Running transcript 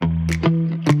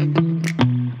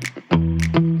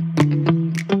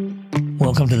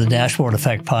Dashboard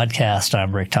Effect podcast.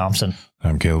 I'm Rick Thompson.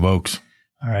 I'm Caleb Oakes.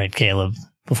 All right, Caleb.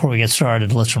 Before we get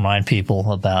started, let's remind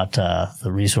people about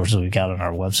the resources we've got on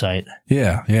our website.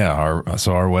 Yeah. Our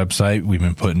website, we've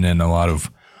been putting in a lot of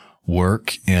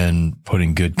work and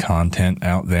putting good content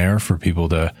out there for people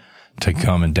to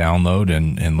come and download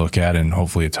and look at, and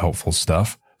hopefully it's helpful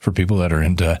stuff for people that are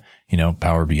into,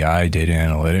 Power BI, data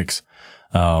analytics.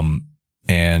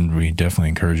 And we definitely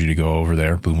encourage you to go over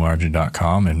there,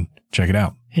 bluemargin.com, and check it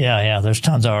out. Yeah. There's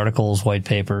tons of articles, white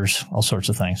papers, all sorts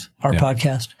of things. Our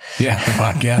podcast. Yeah, the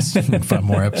podcast. And 5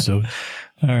 more episodes.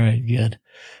 All right, good.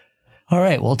 All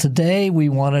right. Well, today we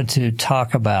wanted to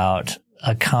talk about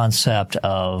a concept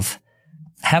of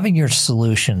having your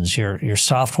solutions, your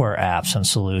software apps and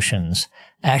solutions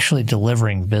actually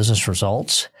delivering business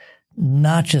results,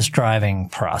 not just driving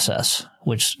process,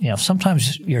 which,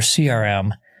 sometimes your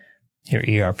CRM, your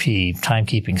ERP,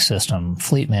 timekeeping system,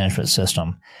 fleet management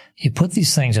system, you put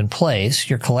these things in place,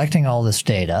 you're collecting all this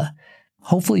data.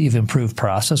 Hopefully you've improved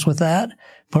process with that.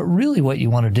 But really what you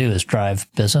want to do is drive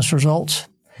business results.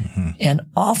 Mm-hmm. And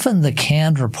often the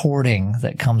canned reporting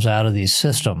that comes out of these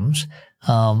systems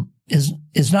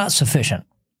is not sufficient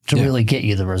to really get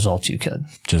you the results you could.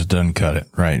 Just doesn't cut it.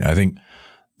 Right. I think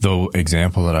the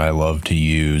example that I love to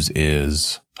use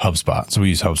is HubSpot. So we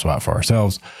use HubSpot for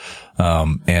ourselves.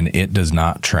 And it does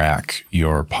not track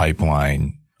your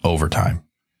pipeline over time.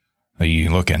 You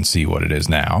can look and see what it is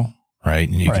now, right?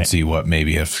 And you can see what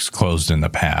maybe has closed in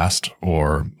the past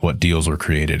or what deals were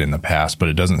created in the past, but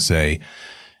it doesn't say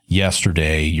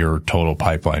yesterday your total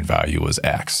pipeline value was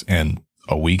X and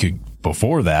a week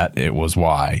before that it was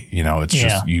Y. It's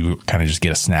just, you kind of just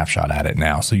get a snapshot at it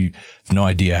now. So you have no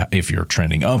idea if you're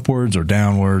trending upwards or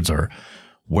downwards or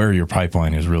where your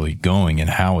pipeline is really going and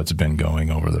how it's been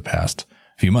going over the past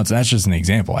few months. That's just an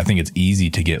example. I think it's easy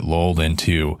to get lulled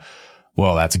into,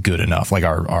 well, that's good enough. Like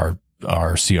our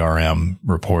CRM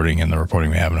reporting and the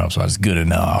reporting we have in HubSpot is good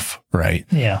enough, right?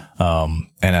 Yeah.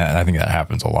 And I think that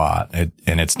happens a lot.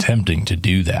 And it's tempting to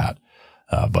do that.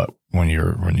 But when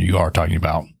you are talking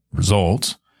about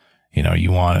results,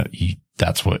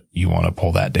 that's what you want to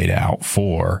pull that data out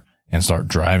for and start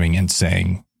driving and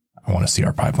saying, I want to see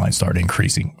our pipeline start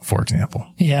increasing, for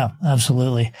example. Yeah,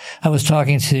 absolutely. I was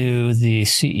talking to the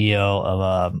CEO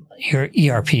of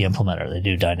ERP implementer. They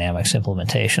do Dynamics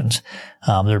implementations.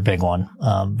 They're a big one,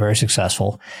 very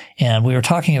successful. And we were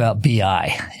talking about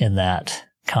BI in that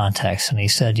context. And he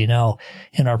said, in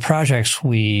our projects,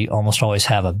 we almost always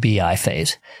have a BI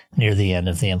phase near the end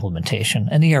of the implementation.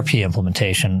 An ERP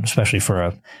implementation, especially for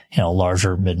a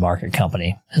larger mid-market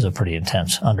company, is a pretty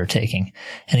intense undertaking.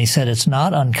 And he said it's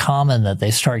not uncommon that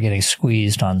they start getting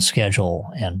squeezed on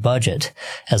schedule and budget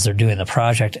as they're doing the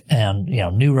project, and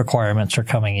new requirements are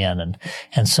coming in,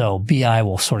 and so BI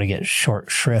will sort of get short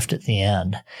shrift at the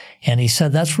end. And he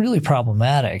said that's really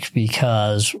problematic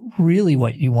because really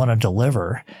what you want to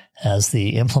deliver as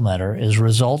the implementer is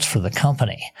results for the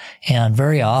company. And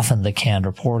very often the canned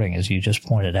reporting, as you just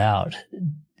pointed out,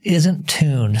 isn't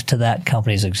tuned to that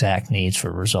company's exact needs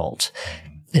for results.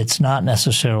 It's not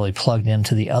necessarily plugged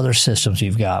into the other systems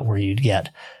you've got where you'd get,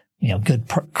 good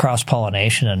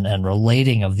cross-pollination and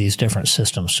relating of these different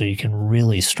systems so you can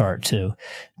really start to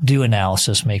do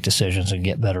analysis, make decisions, and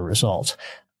get better results.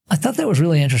 I thought that was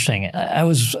really interesting. I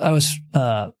was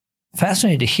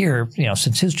fascinated to hear,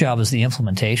 since his job is the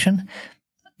implementation,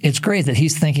 it's great that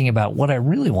he's thinking about what I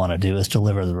really want to do is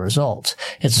deliver the results.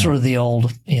 It's sort of the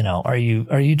old, are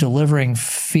you delivering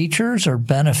features or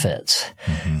benefits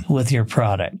with your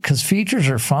product? Because features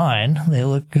are fine. They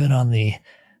look good on the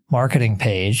marketing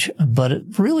page, but it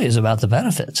really is about the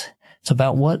benefits. It's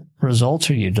about what results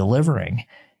are you delivering.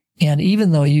 And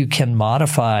even though you can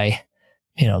modify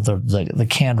the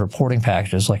canned reporting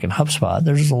packages like in HubSpot,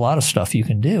 there's a lot of stuff you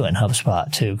can do in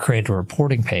HubSpot to create a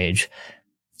reporting page.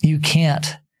 You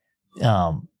can't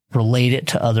relate it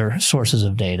to other sources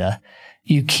of data.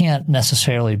 You can't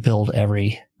necessarily build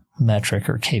every metric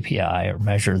or KPI or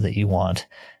measure that you want.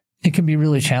 It can be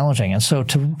really challenging. And so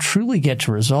to truly get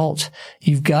to results,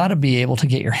 you've got to be able to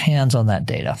get your hands on that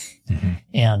data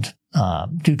and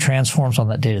do transforms on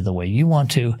that data the way you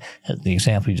want to. The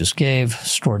example you just gave,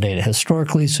 store data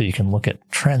historically so you can look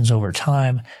at trends over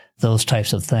time, those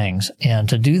types of things. And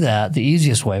to do that, the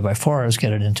easiest way by far is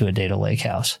get it into a data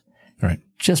lakehouse. Right.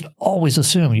 Just always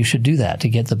assume you should do that to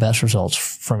get the best results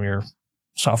from your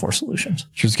software solutions.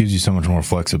 It just gives you so much more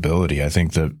flexibility. I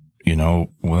think that,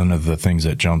 one of the things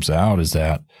that jumps out is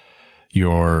that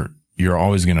you're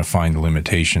always going to find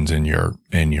limitations in your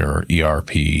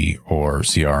ERP or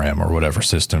CRM or whatever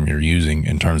system you're using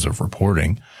in terms of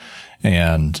reporting.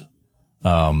 And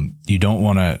You don't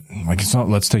want to, like, it's not,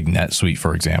 let's take NetSuite,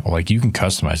 for example. Like, you can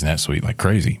customize NetSuite like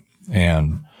crazy,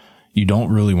 and you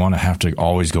don't really want to have to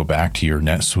always go back to your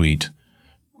NetSuite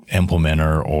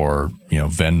implementer or,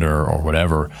 vendor or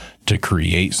whatever to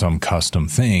create some custom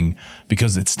thing,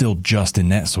 because it's still just in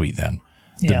NetSuite then.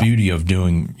 The beauty of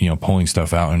doing, pulling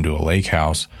stuff out into a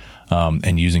lakehouse,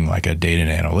 and using like a data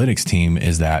and analytics team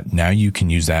is that now you can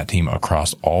use that team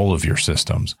across all of your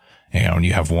systems. And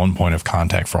you have one point of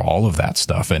contact for all of that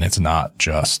stuff. And it's not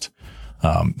just,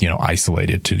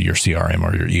 isolated to your CRM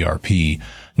or your ERP.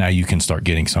 Now you can start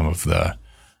getting some of the,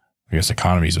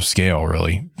 economies of scale,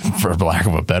 really, for lack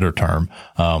of a better term.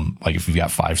 Like if you've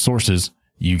got 5 sources,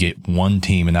 you get one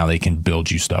team, and now they can build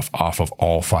you stuff off of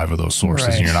all 5 of those sources.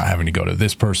 Right. And you're not having to go to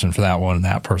this person for that one, and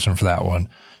that person for that one,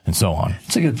 and so on.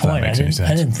 It's a good point. I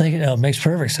didn't think it makes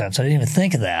perfect sense. I didn't even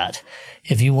think of that.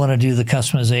 If you want to do the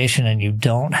customization and you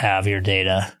don't have your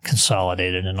data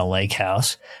consolidated in a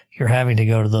lakehouse, you're having to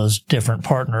go to those different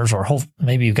partners, or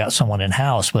maybe you've got someone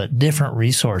in-house, but different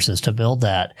resources to build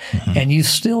that. Mm-hmm. And you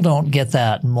still don't get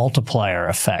that multiplier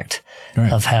effect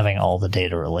of having all the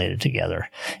data related together.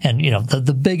 And,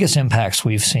 the biggest impacts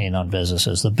we've seen on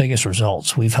businesses, the biggest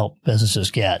results we've helped businesses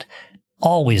get,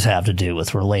 always have to do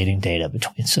with relating data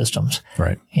between systems.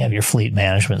 Right. You have your fleet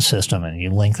management system, and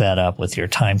you link that up with your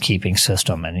timekeeping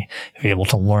system, and you're able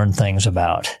to learn things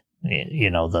about,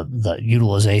 the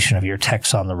utilization of your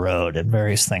techs on the road and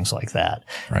various things like that,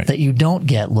 that you don't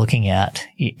get looking at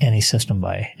any system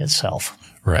by itself.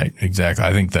 Right. Exactly.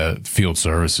 I think the field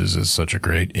services is such a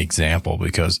great example,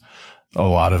 because a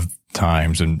lot of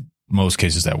times, in most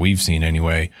cases that we've seen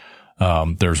anyway,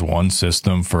 there's one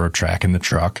system for tracking the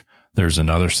truck. There's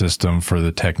another system for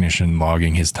the technician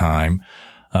logging his time.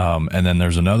 And then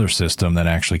there's another system that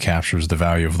actually captures the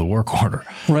value of the work order.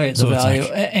 Right. The value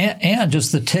and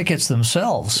just the tickets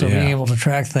themselves. So being able to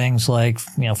track things like,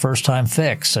 first time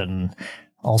fix and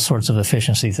all sorts of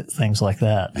efficiency things like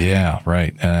that. Yeah.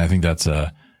 Right. And I think that's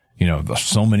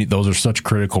so many, those are such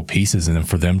critical pieces. And then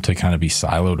for them to kind of be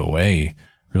siloed away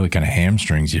really kind of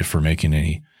hamstrings you for making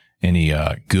any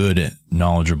good,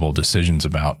 knowledgeable decisions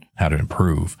about how to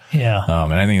improve. Yeah.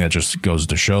 And I think that just goes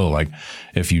to show, like,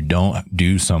 if you don't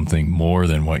do something more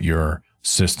than what your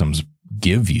systems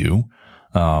give you,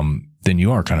 then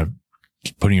you are kind of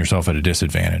putting yourself at a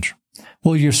disadvantage.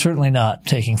 Well, you're certainly not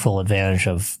taking full advantage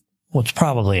of what's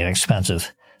probably an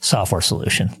expensive software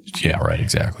solution. Yeah, right.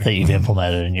 Exactly. That you've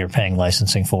implemented and you're paying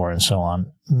licensing for and so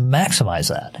on. Maximize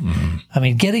that. Mm-hmm. I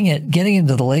mean, getting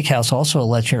into the lakehouse also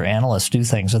lets your analysts do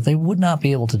things that they would not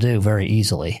be able to do very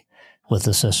easily with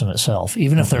the system itself,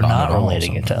 even if they're not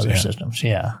relating it to other systems.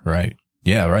 Yeah. Right.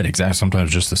 Yeah, right. Exactly. Sometimes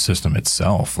just the system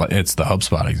itself, like it's the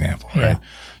HubSpot example, right? Yeah.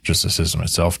 Just the system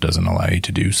itself doesn't allow you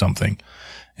to do something,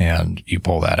 and you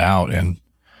pull that out, and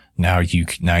now you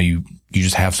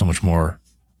just have so much more,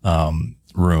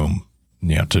 room,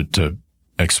 to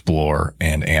explore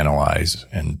and analyze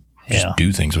and just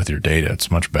do things with your data.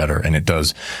 It's much better. And it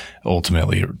does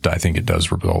ultimately, I think it does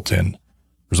result in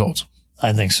results.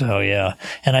 I think so. Yeah.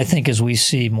 And I think as we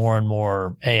see more and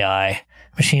more AI,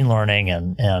 machine learning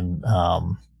and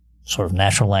sort of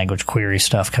natural language query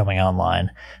stuff coming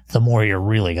online, the more you're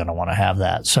really going to want to have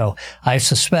that. So I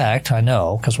suspect, I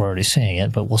know, because we're already seeing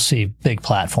it, but we'll see big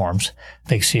platforms,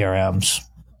 big CRMs,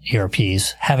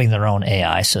 ERPs having their own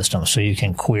AI system. So you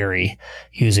can query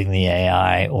using the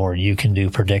AI, or you can do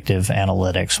predictive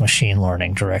analytics, machine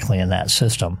learning directly in that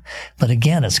system. But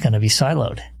again, it's going to be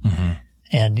siloed. Mm-hmm.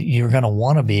 And you're going to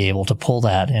want to be able to pull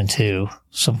that into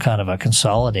some kind of a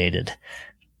consolidated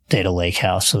data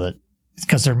lakehouse, so that,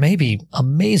 because there may be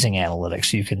amazing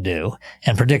analytics you can do,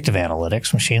 and predictive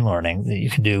analytics, machine learning, that you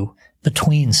can do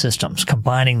between systems.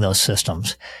 Combining those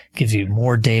systems gives you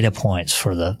more data points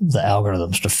for the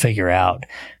algorithms to figure out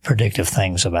predictive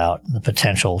things about the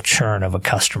potential churn of a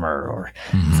customer or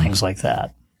things like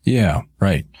that. Yeah,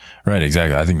 right. Right,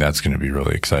 exactly. I think that's going to be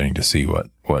really exciting to see what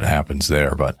happens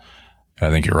there. But I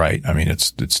think you're right. I mean,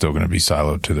 it's still going to be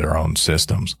siloed to their own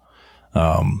systems.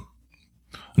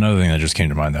 Another thing that just came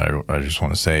to mind that I just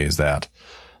want to say is that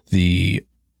when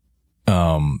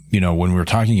we're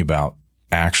talking about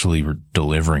actually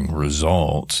delivering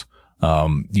results,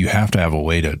 you have to have a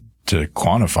way to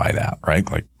quantify that,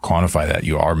 right? Like quantify that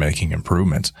you are making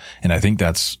improvements. And I think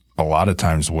that's a lot of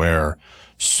times where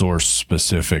source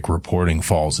specific reporting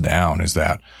falls down, is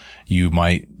that you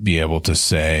might be able to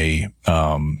say,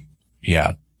 our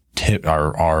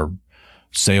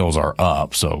sales are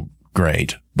up. So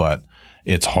great. But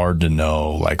it's hard to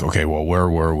know, like, okay, well, where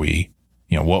were we?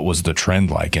 What was the trend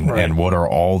like, and what are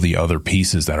all the other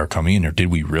pieces that are coming in here?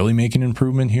 Did we really make an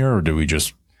improvement here, or did we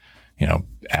just,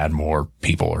 add more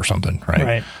people or something, right?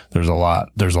 Right. There's a lot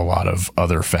of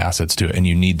other facets to it, and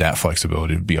you need that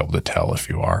flexibility to be able to tell if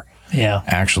you are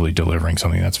actually delivering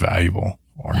something that's valuable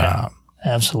or not.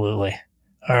 Absolutely.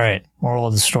 All right. Moral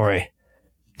of the story.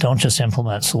 Don't just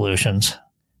implement solutions.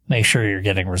 Make sure you're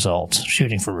getting results,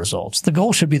 shooting for results. The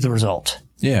goal should be the result.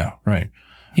 Yeah. Right.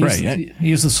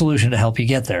 Use the solution to help you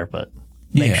get there, but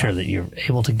make sure that you're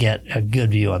able to get a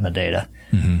good view on the data.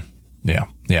 Mm-hmm. Yeah.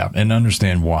 Yeah. And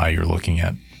understand why you're looking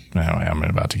at, I'm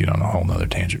about to get on a whole nother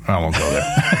tangent. I won't go there.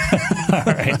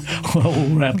 All right. Well,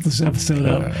 we'll wrap this episode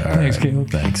up. Thanks, Caleb.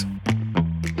 Thanks.